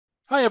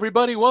Hi,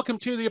 everybody. Welcome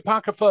to the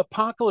Apocrypha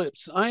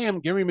Apocalypse. I am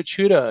Gary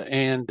Machuda,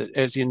 and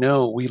as you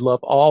know, we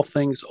love all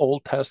things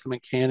Old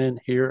Testament canon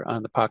here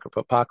on the Apocrypha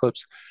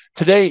Apocalypse.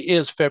 Today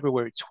is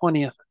February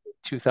 20th,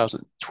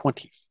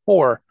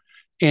 2024,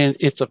 and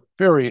it's a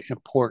very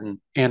important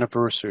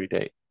anniversary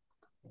date.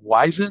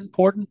 Why is it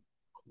important?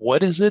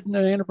 What is it an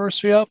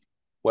anniversary of?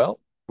 Well,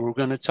 we're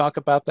going to talk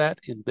about that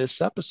in this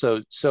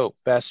episode. So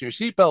fasten your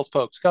seatbelts,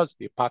 folks, because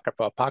the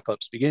Apocrypha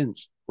Apocalypse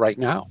begins right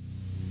now.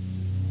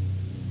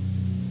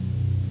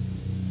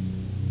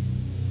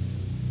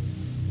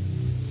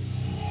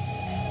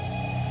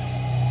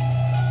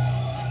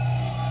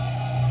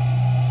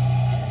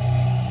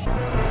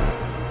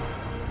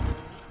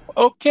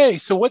 Okay,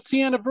 so what's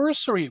the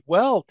anniversary?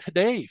 Well,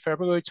 today,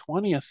 February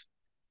 20th,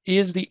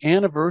 is the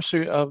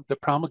anniversary of the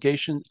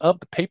promulgation of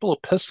the papal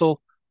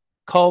epistle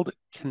called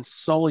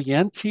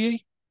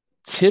Consolianti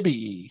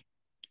Tibii.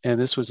 And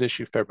this was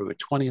issued February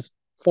 20th,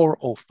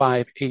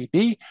 405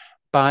 AD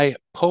by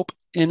Pope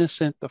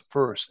Innocent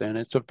I. And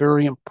it's a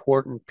very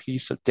important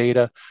piece of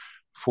data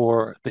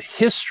for the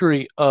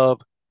history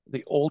of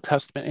the Old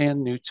Testament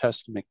and New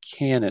Testament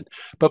canon.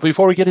 But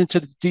before we get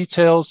into the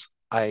details,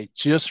 I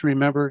just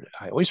remembered,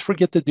 I always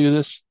forget to do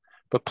this,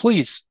 but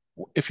please,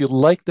 if you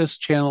like this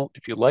channel,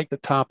 if you like the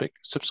topic,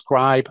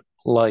 subscribe,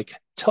 like,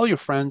 tell your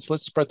friends.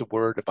 Let's spread the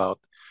word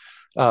about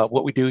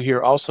what we do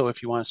here. Also,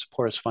 if you want to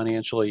support us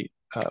financially,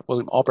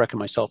 William Albrecht and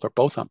myself are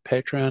both on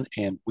Patreon,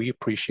 and we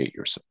appreciate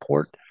your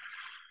support.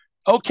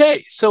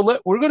 Okay, so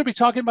we're going to be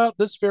talking about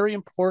this very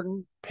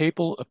important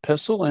papal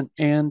epistle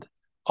and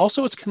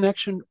also its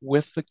connection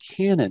with the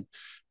canon,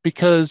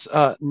 because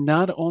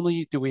not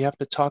only do we have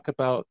to talk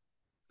about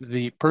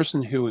the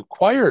person who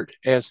inquired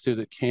as to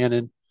the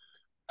canon,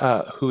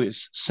 who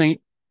is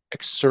Saint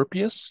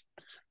Exsuperius,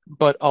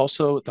 but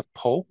also the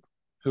Pope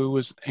who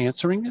was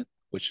answering it,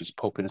 which is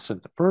Pope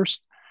Innocent I,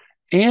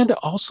 and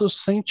also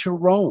Saint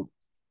Jerome.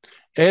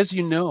 As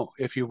you know,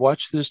 if you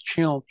watch this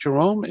channel,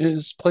 Jerome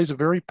plays a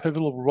very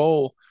pivotal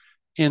role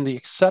in the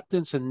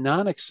acceptance and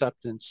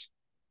non-acceptance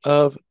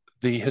of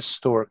the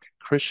historic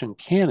Christian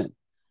canon.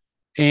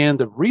 And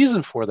the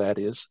reason for that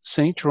is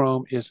St.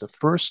 Jerome is the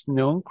first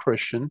known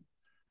Christian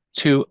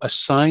to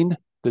assign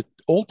the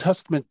Old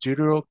Testament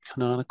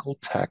Deuterocanonical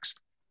text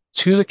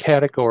to the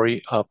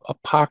category of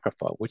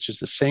Apocrypha, which is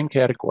the same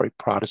category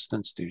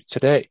Protestants do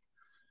today.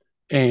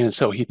 And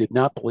so he did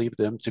not believe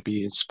them to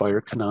be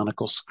inspired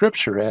canonical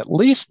scripture, at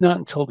least not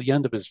until the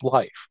end of his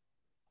life.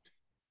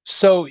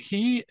 So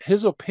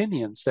his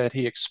opinions that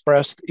he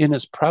expressed in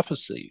his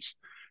prefaces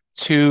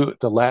to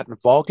the Latin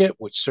Vulgate,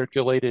 which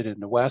circulated in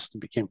the West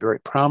and became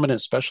very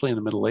prominent, especially in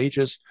the Middle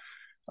Ages,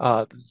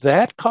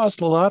 that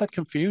caused a lot of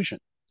confusion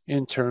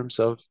in terms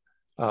of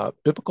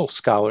biblical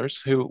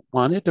scholars who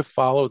wanted to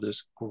follow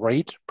this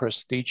great,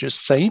 prestigious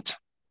saint,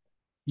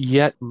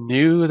 yet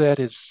knew that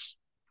his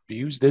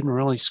views didn't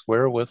really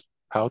square with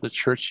how the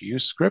church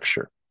used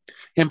scripture.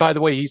 And by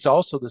the way, he's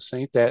also the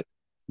saint that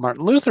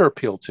Martin Luther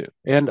appealed to,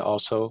 and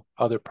also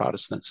other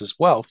Protestants as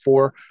well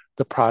for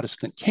the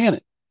Protestant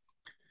canon.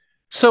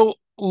 So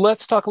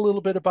let's talk a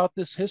little bit about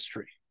this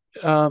history.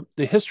 The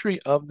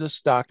history of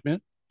this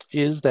document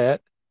is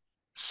that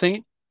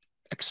Saint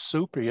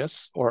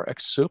Exsuperius or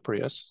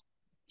Exsuperius,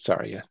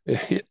 sorry,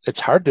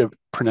 it's hard to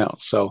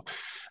pronounce. So,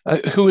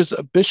 who is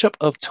a bishop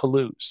of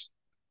Toulouse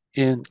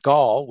in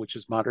Gaul, which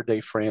is modern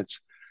day France,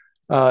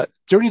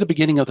 during the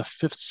beginning of the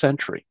 5th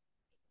century.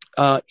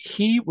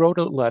 He wrote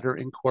a letter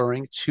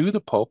inquiring to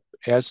the Pope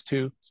as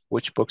to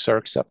which books are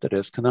accepted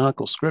as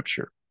canonical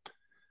scripture.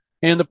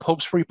 And the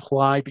Pope's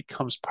reply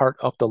becomes part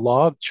of the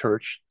law of the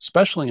church,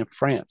 especially in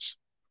France.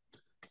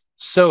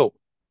 So,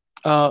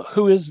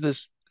 who is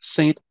this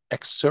Saint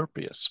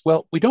Exsuperius?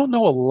 Well, we don't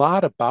know a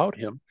lot about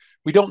him.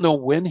 We don't know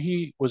when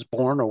he was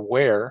born or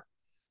where.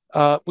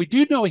 We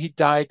do know he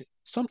died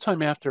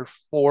sometime after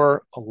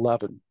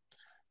 411.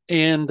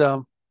 And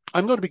I'm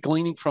going to be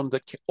gleaning from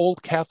the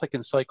Old Catholic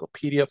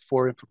Encyclopedia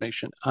for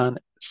information on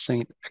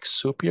Saint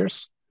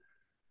Exsuperius.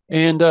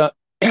 And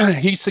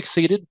he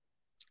succeeded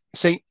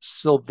Saint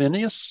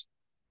Sylvanus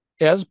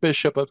as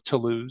Bishop of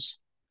Toulouse,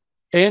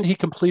 and he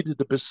completed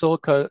the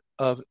Basilica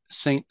of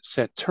Saint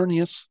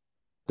Saturnius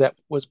that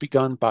was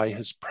begun by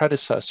his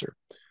predecessor.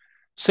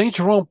 Saint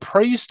Jerome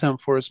praised him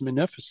for his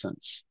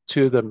munificence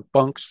to the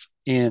monks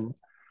in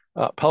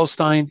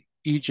Palestine,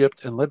 Egypt,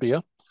 and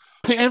Libya,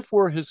 and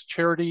for his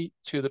charity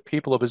to the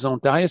people of his own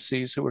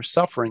diocese who were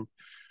suffering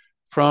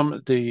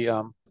from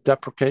the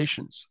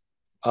depredations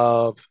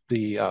of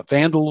the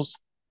Vandals,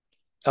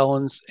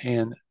 Elens,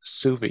 and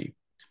Suevi.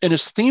 In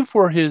esteem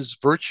for his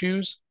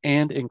virtues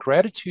and in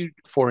gratitude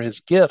for his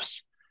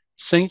gifts,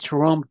 St.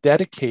 Jerome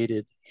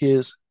dedicated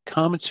his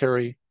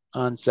commentary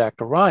on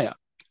Zechariah.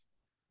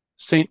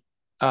 St.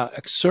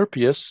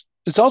 Exsuperius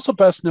is also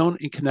best known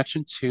in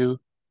connection to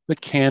the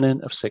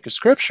canon of sacred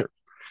scripture.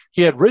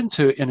 He had written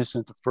to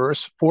Innocent I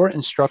 4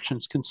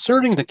 instructions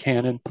concerning the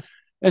canon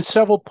and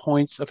several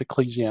points of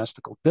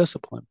ecclesiastical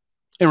discipline.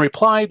 In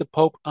reply, the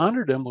Pope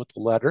honored him with a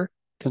letter,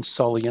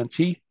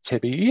 Consolianti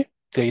Tibii,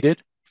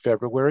 dated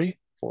February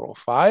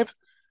 405,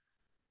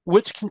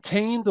 which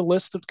contained the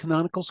list of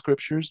canonical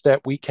scriptures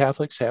that we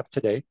Catholics have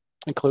today,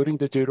 including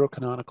the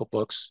Deuterocanonical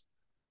books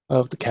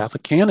of the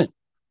Catholic canon.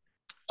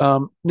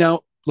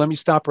 Now, let me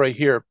stop right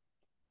here.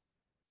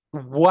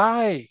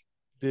 Why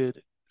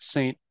did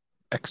St.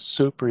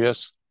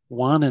 Exsuperius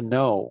want to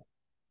know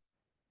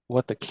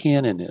what the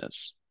canon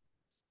is?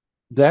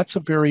 That's a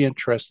very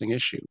interesting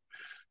issue.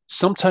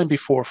 Sometime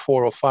before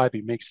 405,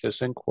 he makes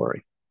this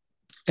inquiry.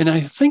 And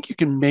I think you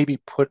can maybe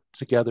put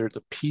together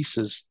the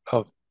pieces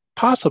of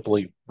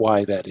possibly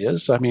why that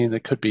is. I mean,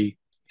 it could be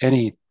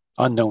any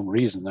unknown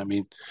reason. I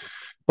mean,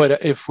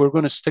 but if we're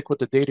going to stick with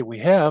the data we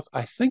have,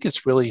 I think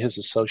it's really his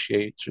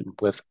association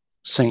with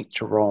St.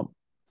 Jerome.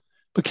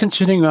 But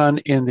continuing on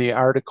in the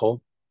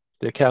article,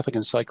 the Catholic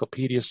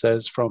Encyclopedia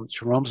says from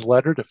Jerome's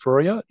letter to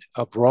Furia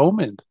of Rome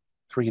in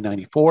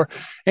 394,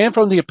 and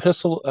from the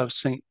Epistle of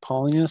St.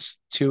 Paulinus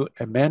to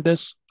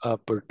Amandus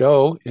of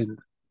Bordeaux in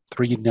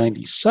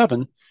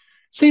 397,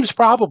 seems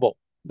probable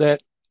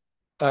that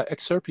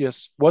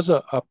Exsuperius was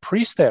a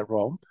priest at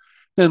Rome,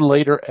 then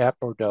later at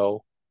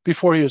Bordeaux,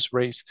 before he was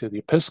raised to the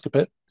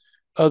episcopate,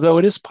 although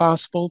it is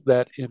possible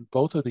that in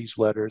both of these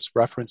letters,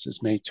 reference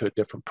is made to a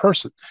different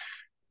person.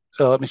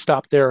 Let me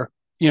stop there.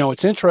 You know,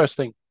 it's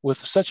interesting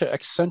with such an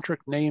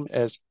eccentric name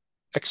as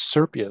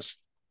Exsuperius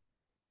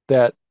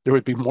that there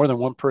would be more than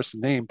one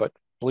person named, but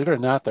believe it or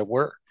not, there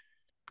were.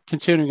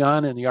 Continuing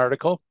on in the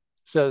article,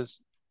 says,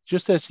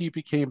 just as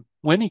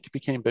when he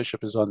became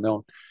bishop is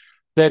unknown,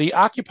 that he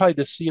occupied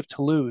the see of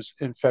Toulouse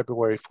in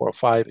February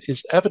 405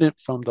 is evident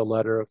from the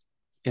letter of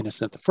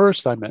Innocent I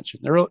I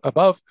mentioned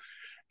above,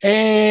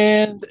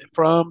 and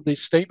from the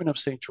statement of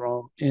St.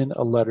 Jerome in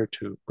a letter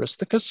to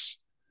Risticus.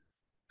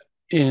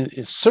 It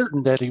is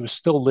certain that he was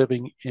still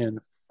living in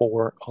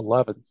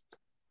 411.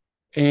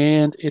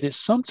 And it is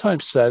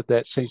sometimes said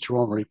that St.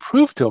 Jerome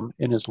reproved him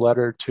in his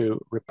letter to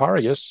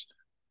Riparius,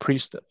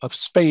 priest of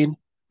Spain,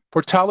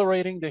 for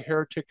tolerating the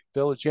heretic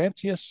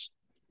Villigantius.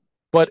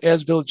 But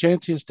as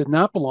Villigantius did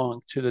not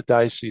belong to the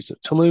Diocese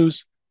of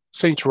Toulouse,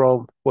 St.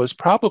 Jerome was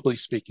probably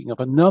speaking of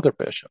another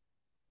bishop.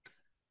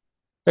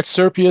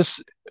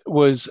 Exsuperius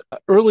was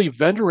early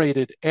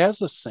venerated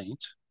as a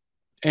saint,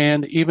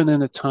 and even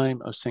in the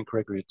time of St.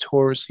 Gregory of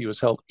Tours, he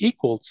was held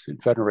equal in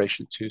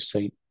veneration to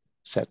St.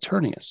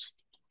 Saturnius.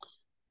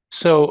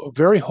 So,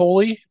 very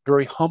holy,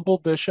 very humble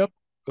bishop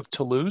of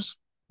Toulouse,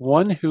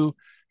 one who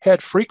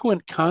had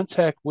frequent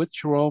contact with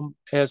Jerome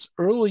as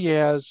early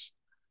as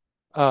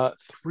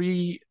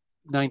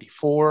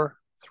 394,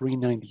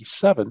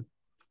 397.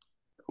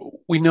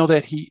 We know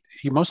that he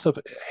must have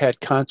had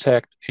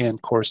contact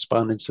and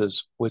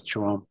correspondences with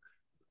Jerome,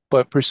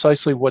 but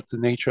precisely what the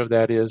nature of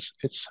that is,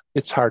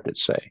 it's hard to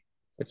say.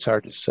 It's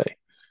hard to say.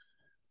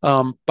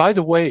 By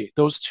the way,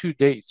 those two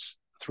dates,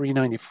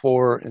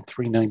 394 and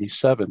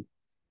 397,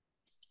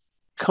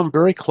 come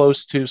very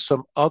close to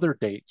some other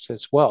dates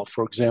as well.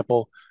 For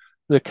example,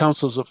 the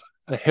councils of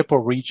Hippo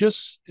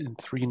Regius in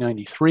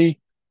 393,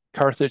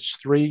 Carthage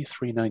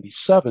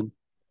 397.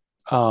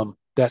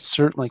 That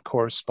certainly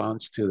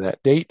corresponds to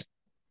that date.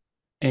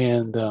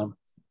 And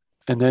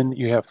then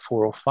you have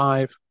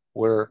 405,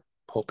 where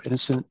Pope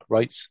Innocent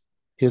writes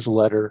his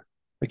letter.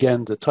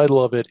 Again, the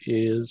title of it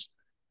is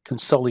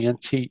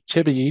Consolienti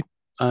Tibii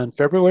on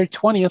February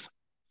 20th,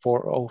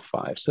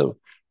 405. So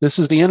this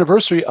is the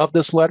anniversary of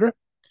this letter.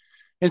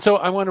 And so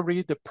I want to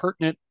read the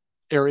pertinent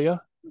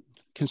area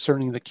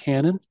concerning the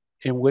canon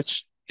in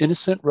which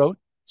Innocent wrote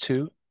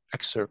to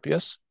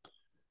Exsuperius.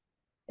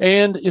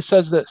 And it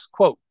says this,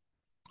 quote,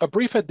 a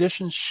brief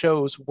edition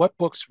shows what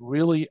books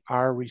really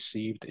are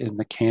received in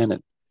the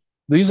canon.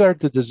 These are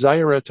the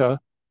desiderata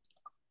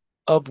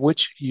of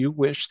which you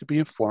wish to be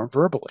informed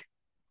verbally.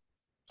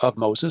 Of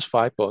Moses,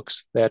 5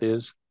 books, that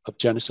is, of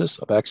Genesis,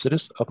 of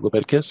Exodus, of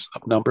Leviticus,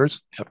 of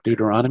Numbers, of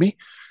Deuteronomy,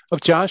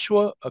 of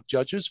Joshua, of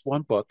Judges,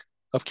 1 book,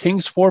 of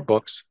Kings, 4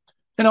 books,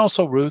 and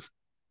also Ruth,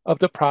 of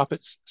the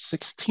prophets,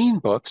 16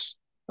 books,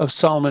 of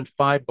Solomon,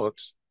 5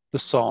 books, the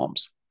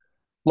Psalms.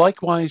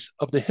 Likewise,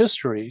 of the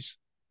histories,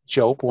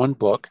 Job, 1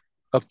 book,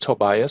 of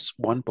Tobias,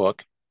 1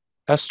 book,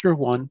 Esther,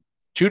 1,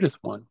 Judith,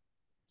 1,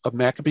 of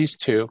Maccabees,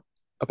 2,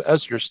 of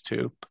Esdras,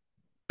 2,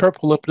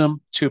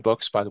 Perpolipnum, 2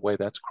 books, by the way,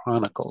 that's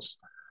Chronicles.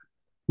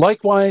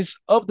 Likewise,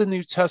 of the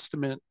New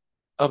Testament,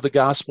 of the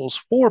Gospels,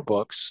 4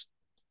 books,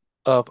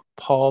 of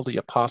Paul the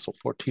Apostle,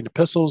 14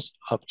 epistles,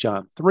 of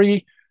John,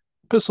 3,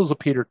 epistles of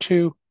Peter,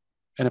 2,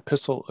 an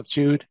epistle of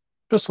Jude,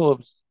 epistle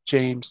of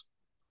James,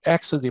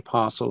 Acts of the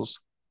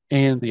Apostles,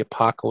 and the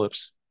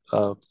Apocalypse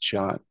of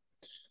John.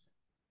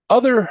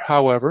 Others,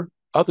 however,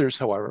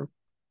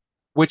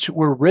 which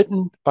were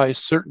written by a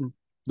certain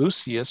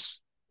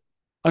Lucius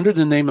under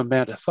the name of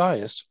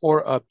Mattathias,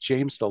 or of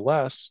James the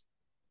Less,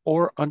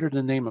 or under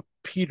the name of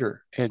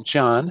Peter and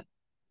John,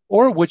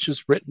 or which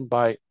is written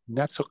by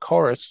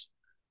Nexochorus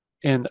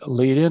and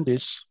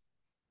Leidendis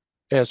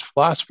as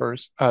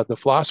philosophers, the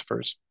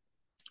philosophers,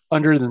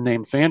 under the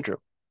name of Andrew,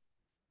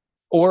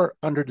 or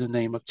under the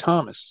name of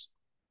Thomas.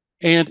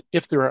 And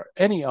if there are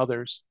any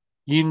others,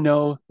 you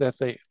know that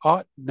they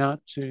ought not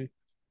to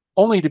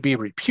only to be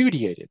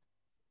repudiated,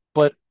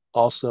 but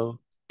also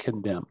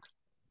condemned.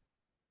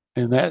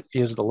 And that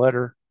is the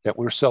letter that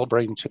we're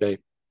celebrating today,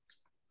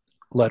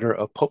 letter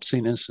of Pope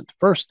St. Innocent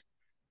I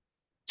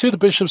to the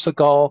bishops of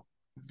Gaul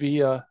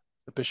via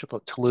the Bishop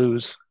of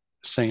Toulouse,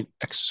 St.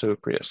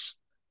 Exsuperius.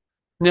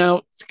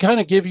 Now, to kind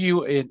of give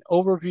you an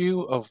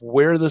overview of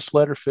where this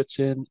letter fits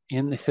in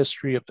the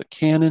history of the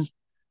canon,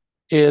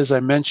 as I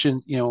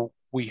mentioned,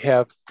 we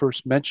have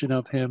first mention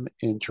of him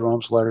in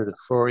Jerome's letter to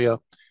Foria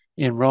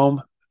in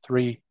Rome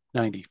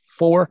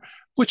 394,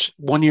 which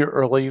 1 year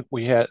earlier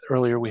we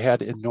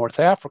had in North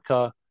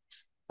Africa,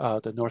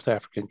 the North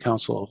African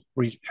Council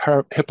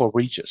of Hippo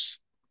Regius.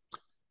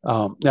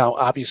 Now,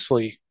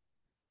 obviously,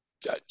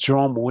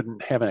 Jerome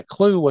wouldn't have a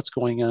clue what's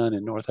going on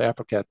in North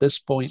Africa at this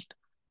point,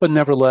 but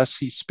nevertheless,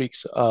 he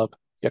speaks of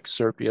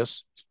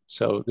Exsuperius.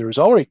 So there was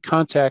already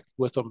contact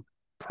with him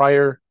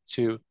prior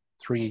to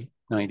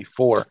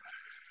 394.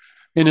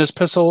 In his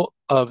epistle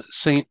of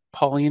St.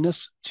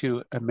 Paulinus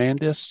to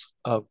Amandus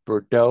of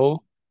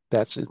Bordeaux,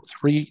 that's in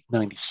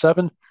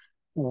 397,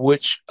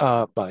 which,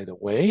 by the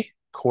way,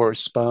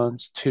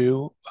 corresponds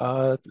to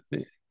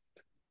the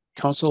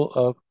Council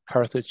of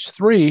Carthage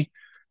III,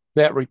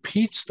 that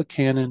repeats the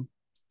canon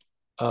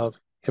of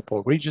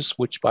Hippo Regius,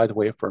 which, by the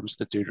way, affirms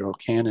the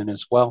Deuterocanon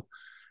as well.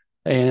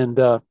 And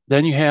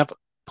then you have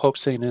Pope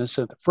St.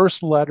 Innocent, the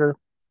first letter,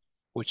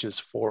 which is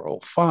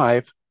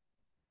 405.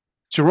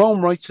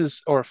 Jerome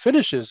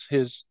finishes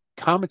his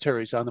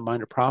commentaries on the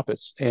minor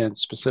prophets, and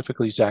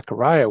specifically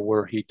Zechariah,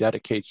 where he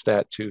dedicates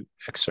that to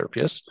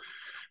Exsuperius.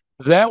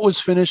 That was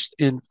finished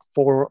in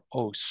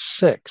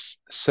 406.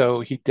 So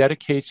he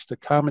dedicates the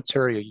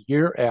commentary a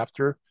year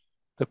after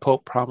the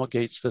Pope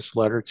promulgates this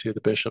letter to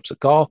the bishops of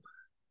Gaul.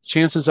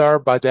 Chances are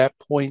by that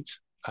point,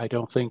 I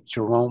don't think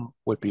Jerome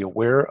would be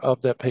aware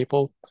of that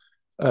papal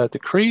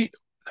decree.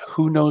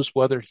 Who knows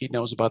whether he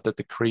knows about the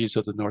decrees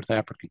of the North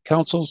African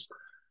councils.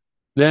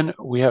 Then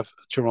we have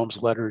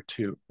Jerome's letter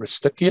to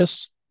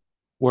Rusticius,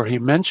 where he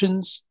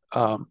mentions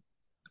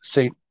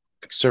St.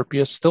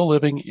 Exsuperius still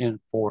living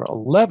in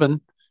 411.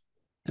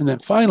 And then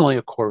finally,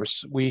 of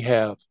course, we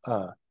have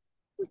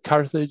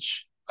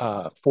Carthage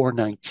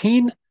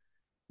 419,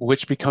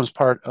 which becomes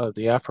part of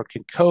the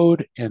African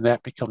Code, and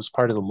that becomes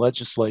part of the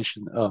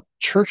legislation of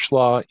church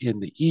law in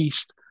the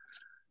East.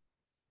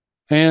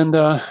 And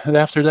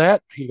after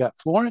that, you got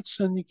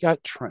Florence and you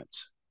got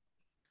Trent.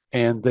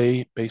 And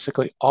they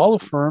basically all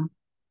affirm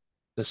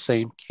the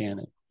same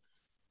canon.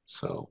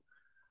 So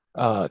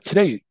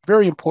today,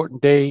 very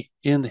important day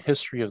in the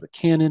history of the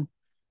canon,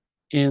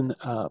 in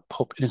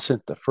Pope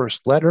Innocent I's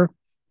letter.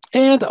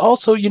 And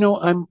also,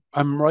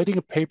 I'm writing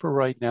a paper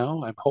right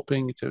now. I'm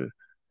hoping to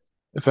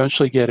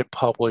eventually get it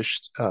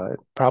published,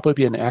 probably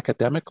be an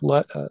academic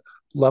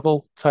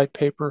level type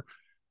paper,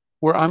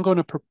 where I'm going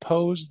to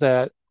propose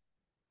that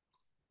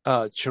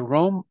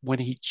Jerome, when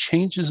he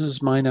changes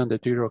his mind on the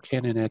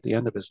Deuterocanon at the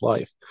end of his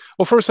life,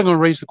 well, first I'm going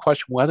to raise the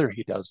question whether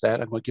he does that.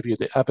 I'm going to give you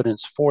the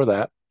evidence for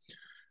that.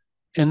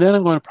 And then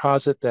I'm going to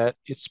posit that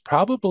it's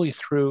probably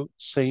through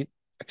St.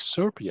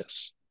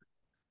 Exsuperius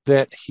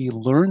that he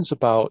learns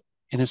about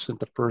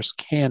Innocent I's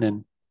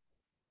canon,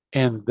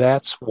 and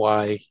that's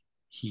why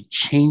he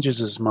changes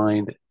his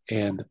mind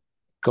and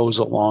goes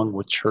along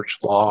with church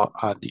law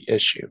on the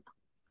issue.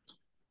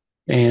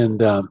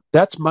 And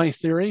that's my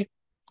theory,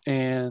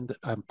 and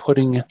I'm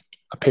putting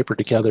a paper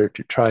together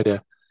to try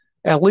to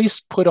at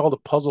least put all the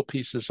puzzle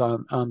pieces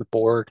on the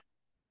board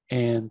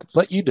and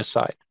let you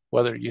decide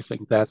whether you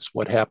think that's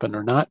what happened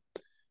or not.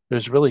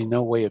 There's really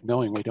no way of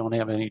knowing. We don't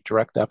have any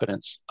direct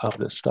evidence of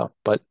this stuff,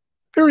 but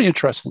very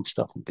interesting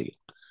stuff indeed.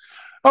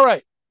 All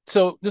right,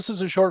 so this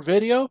is a short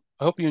video.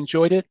 I hope you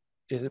enjoyed it.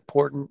 An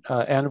important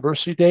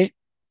anniversary date.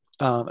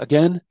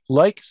 Again,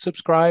 like,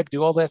 subscribe,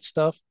 do all that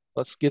stuff.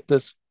 Let's get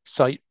this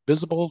site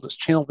visible, this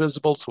channel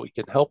visible, so we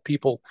can help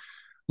people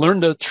learn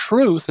the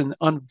truth and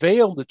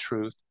unveil the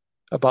truth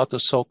about the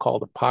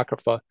so-called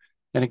Apocrypha.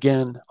 And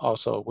again,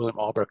 also William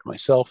Albrecht and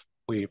myself,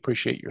 we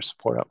appreciate your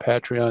support on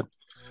Patreon.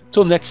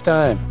 Until next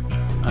time,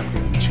 I'm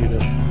going to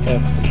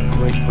have a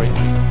great week.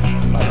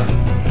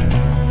 Bye-bye.